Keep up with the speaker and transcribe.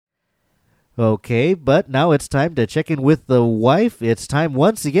Okay, but now it's time to check in with the wife. It's time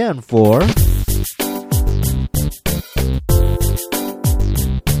once again for...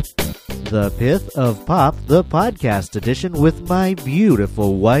 The Pith of Pop, the podcast edition with my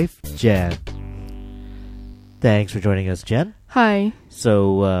beautiful wife, Jen. Thanks for joining us, Jen. Hi.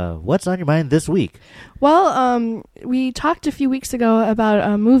 So, what's on your mind this week? Well, we talked a few weeks ago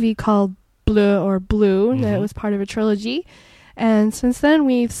about a movie called Blue, that was part of a trilogy. And since then,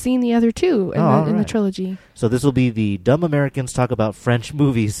 we've seen the other two in the trilogy. So this will be the Dumb Americans Talk About French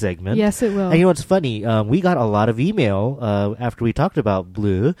Movies segment. Yes, it will. And you know what's funny? We got a lot of email after we talked about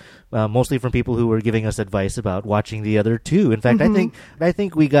Blue, mostly from people who were giving us advice about watching the other two. In fact, I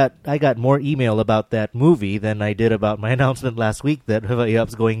think I got more email about that movie than I did about my announcement last week that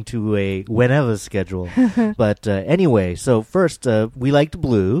Havayup's going to a whenever schedule. But anyway, so first, we liked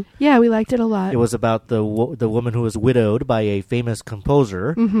Blue. Yeah, we liked it a lot. It was about the woman who was widowed by a famous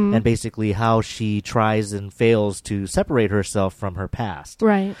composer, and basically how she tries and fails to separate herself from her past.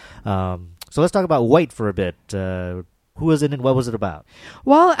 Right. So let's talk about White for a bit. Who was in it? What was it about?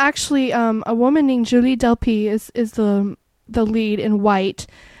 Well, actually, a woman named Julie Delpy is the lead in White,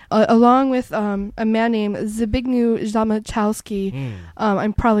 along with a man named Zbigniew Zamachowski.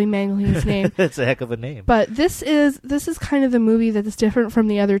 I'm probably mangling his name. That's a heck of a name. But this is kind of the movie that's different from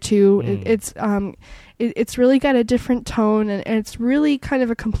the other two. It's really got a different tone, and it's really kind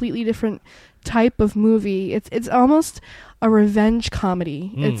of a completely different type of movie. It's almost a revenge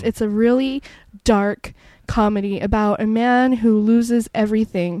comedy. It's a really dark comedy about a man who loses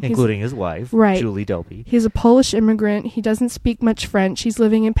everything, including his wife, right, Julie Delpy. He's a Polish immigrant. He doesn't speak much French. He's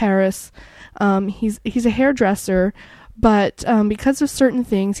living in Paris. He's a hairdresser, but because of certain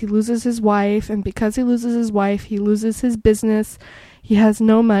things, he loses his wife, and because he loses his wife, he loses his business. He has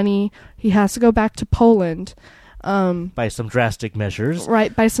no money. He has to go back to Poland. By some drastic measures.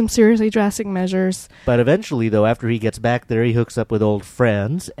 Right, by some seriously drastic measures. But eventually, though, after he gets back there, he hooks up with old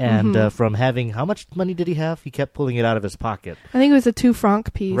friends. And from having... How much money did he have? He kept pulling it out of his pocket. I think it was a 2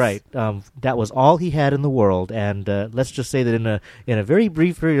 franc piece. Right. That was all he had in the world. And let's just say that in a very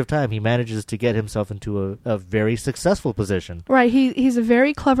brief period of time, he manages to get himself into a very successful position. Right. He's a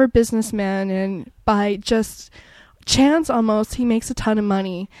very clever businessman, and by just... chance almost, he makes a ton of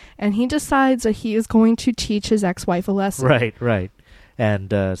money, and he decides that he is going to teach his ex-wife a lesson. Right. And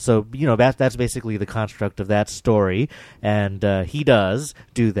so, you know, that's basically the construct of that story, and he does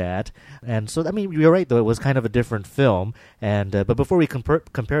do that. And so, I mean, you're right, though, it was kind of a different film. And but before we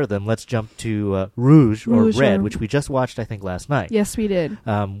compare them, let's jump to Rouge or Red, which we just watched, I think, last night. Yes, we did.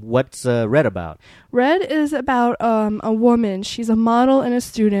 What's Red about? Red is about a woman. She's a model and a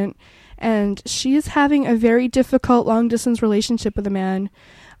student, and she is having a very difficult long-distance relationship with a man.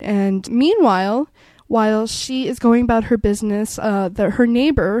 And meanwhile, while she is going about her business, her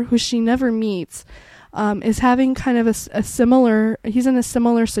neighbor, who she never meets, is having kind of he's in a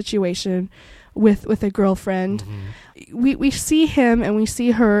similar situation with a girlfriend. We see him and we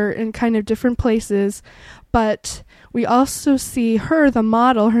see her in kind of different places, but we also see her, the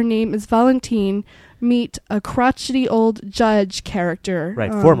model, her name is Valentine, meet a crotchety old judge character.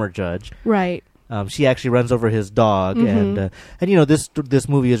 Right, former judge. Right. She actually runs over his dog, and you know, this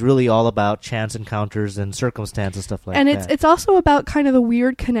movie is really all about chance encounters and circumstance and stuff like that. And it's also about kind of the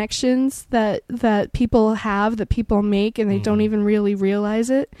weird connections that people have, that people make, and they don't even really realize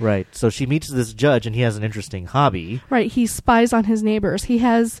it. Right. So she meets this judge, and he has an interesting hobby. Right. He spies on his neighbors. He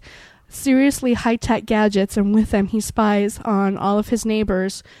has seriously high-tech gadgets, and with them he spies on all of his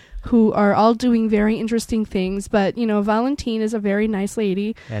neighbors, who are all doing very interesting things. But, you know, Valentine is a very nice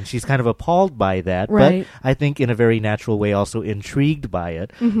lady. And she's kind of appalled by that. Right. But I think in a very natural way also intrigued by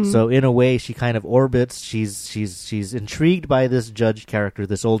it. So in a way, she kind of orbits. She's intrigued by this judge character,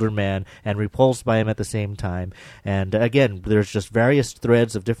 this older man, and repulsed by him at the same time. And again, there's just various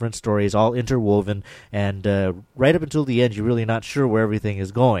threads of different stories all interwoven. And right up until the end, you're really not sure where everything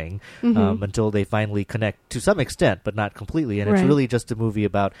is going until they finally connect to some extent, but not completely. And it's really just a movie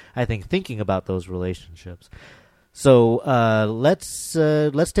about, I think, thinking about those relationships. So let's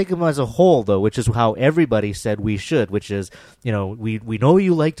take them as a whole, though, which is how everybody said we should. Which is, you know, we know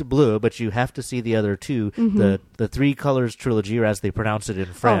you liked Bleu, but you have to see the other two, the Three Colors trilogy, or as they pronounce it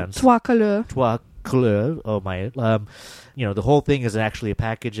in France, Trois Couleurs. Trois Couleurs. Oh my! You know, the whole thing is actually a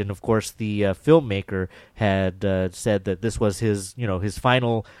package, and of course, the filmmaker had said that this was his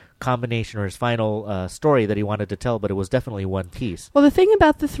final combination or his final story that he wanted to tell, but it was definitely one piece. Well, the thing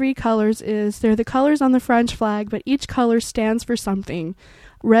about the three colors is they're the colors on the French flag, but each color stands for something.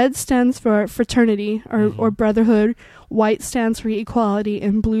 Red stands for fraternity or brotherhood, white stands for equality,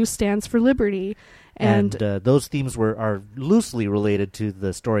 and blue stands for liberty. And those themes are loosely related to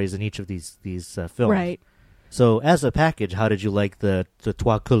the stories in each of these films. Right. So, as a package, how did you like the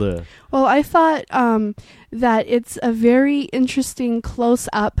Trois Couleurs? Well, I thought that it's a very interesting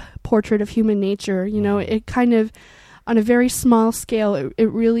close-up portrait of human nature. You know, it kind of, on a very small scale, it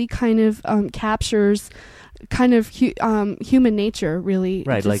really kind of captures kind of human nature, really.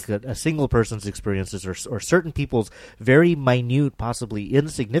 Right, like a single person's experiences or certain people's very minute, possibly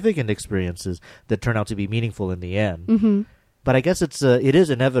insignificant experiences that turn out to be meaningful in the end. Mm-hmm. But I guess it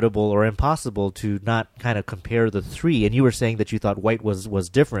is inevitable or impossible to not kind of compare the three. And you were saying that you thought White was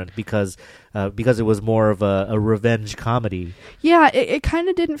different because it was more of a revenge comedy. Yeah, it kind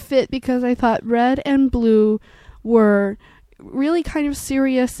of didn't fit because I thought Red and Blue were really kind of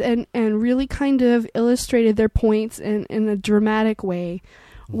serious and really kind of illustrated their points in a dramatic way,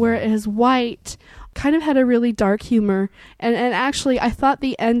 whereas White kind of had a really dark humor. And actually, I thought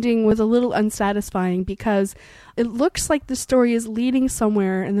the ending was a little unsatisfying because it looks like the story is leading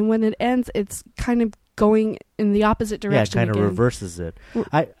somewhere, and then when it ends, it's kind of going in the opposite direction. Yeah, it kind of reverses it.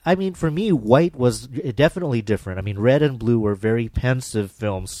 I mean, for me, White was definitely different. I mean, Red and Blue were very pensive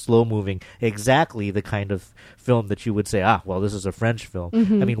films, slow-moving, exactly the kind of film that you would say, well, this is a French film.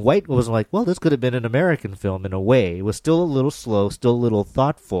 Mm-hmm. I mean, White was like, well, this could have been an American film in a way. It was still a little slow, still a little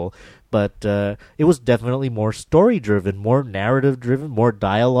thoughtful, but it was definitely more story-driven, more narrative-driven, more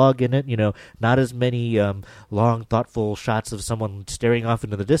dialogue in it, you know, not as many long, thoughtful shots of someone staring off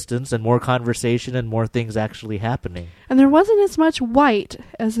into the distance, and more conversation and more things actually happening. And there wasn't as much White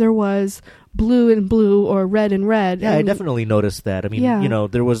as there was Blue and Blue or Red and Red. Yeah, I definitely noticed that. I mean, you know,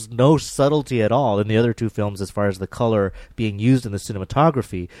 there was no subtlety at all in the other two films as far as the color being used in the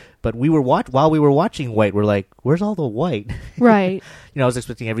cinematography. But while we were watching White, we're like, where's all the white? Right. You know, I was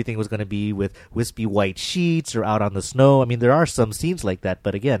expecting everything was going to be with wispy white sheets or out on the snow. I mean, there are some scenes like that,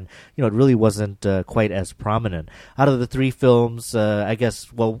 but again, you know, it really wasn't quite as prominent. Out of the three films, I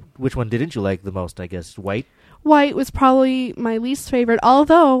guess, well, which one didn't you like the most, I guess? White? White was probably my least favorite,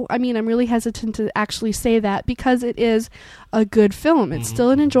 although, I mean, I'm really hesitant to actually say that because it is a good film. It's still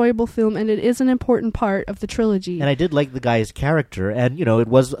an enjoyable film, and it is an important part of the trilogy. And I did like the guy's character, and, you know, it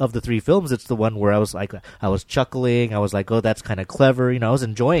was, of the three films, it's the one where I was like, I was chuckling, I was like, oh, that's kind of clever, you know, I was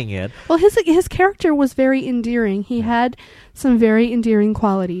enjoying it. Well, his character was very endearing. He had some very endearing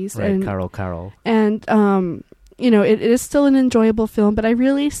qualities. Right, Carol. And, you know, it is still an enjoyable film, but I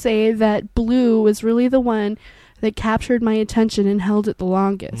really say that Blue was really the one that captured my attention and held it the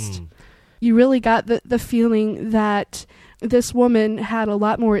longest. You really got the feeling that this woman had a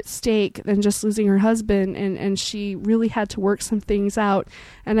lot more at stake than just losing her husband, and she really had to work some things out.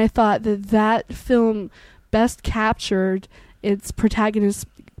 And I thought that film best captured its protagonist's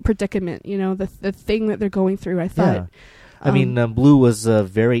predicament, you know, the thing that they're going through, I thought. Yeah. I mean, Blue was a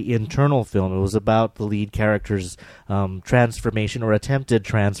very internal film. It was about the lead character's transformation or attempted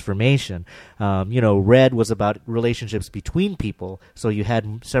transformation. You know, Red was about relationships between people, so you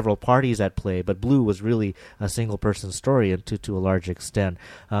had several parties at play, but Blue was really a single-person story to a large extent.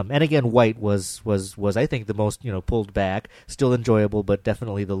 And again, White was I think, the most, you know, pulled back, still enjoyable, but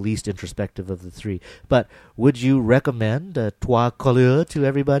definitely the least introspective of the three. But would you recommend Trois Couleurs to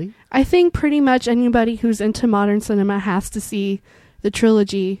everybody? I think pretty much anybody who's into modern cinema has to see the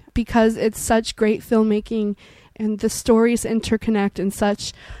trilogy because it's such great filmmaking and the stories interconnect in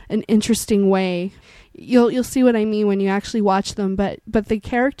such an interesting way. You'll see what I mean when you actually watch them, but the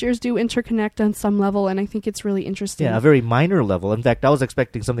characters do interconnect on some level, and I think it's really interesting. Yeah, a very minor level. In fact, I was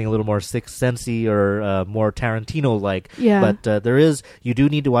expecting something a little more Sixth Sense-y or more Tarantino-like. Yeah. But you do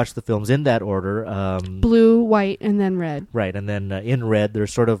need to watch the films in that order. Blue, White, and then Red. Right, and then in Red,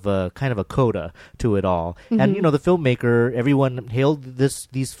 there's sort of kind of a coda to it all. And, you know, the filmmaker, everyone hailed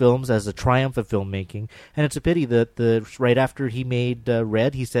these films as a triumph of filmmaking, and it's a pity that right after he made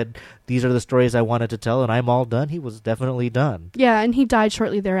Red, he said, these are the stories I wanted to tell, and I'm all done. He was definitely done. Yeah, and he died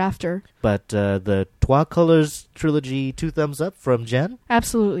shortly thereafter. But the Trois Couleurs trilogy, 2 thumbs up from Jen?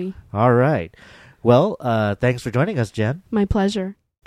 Absolutely. All right. Well, thanks for joining us, Jen. My pleasure.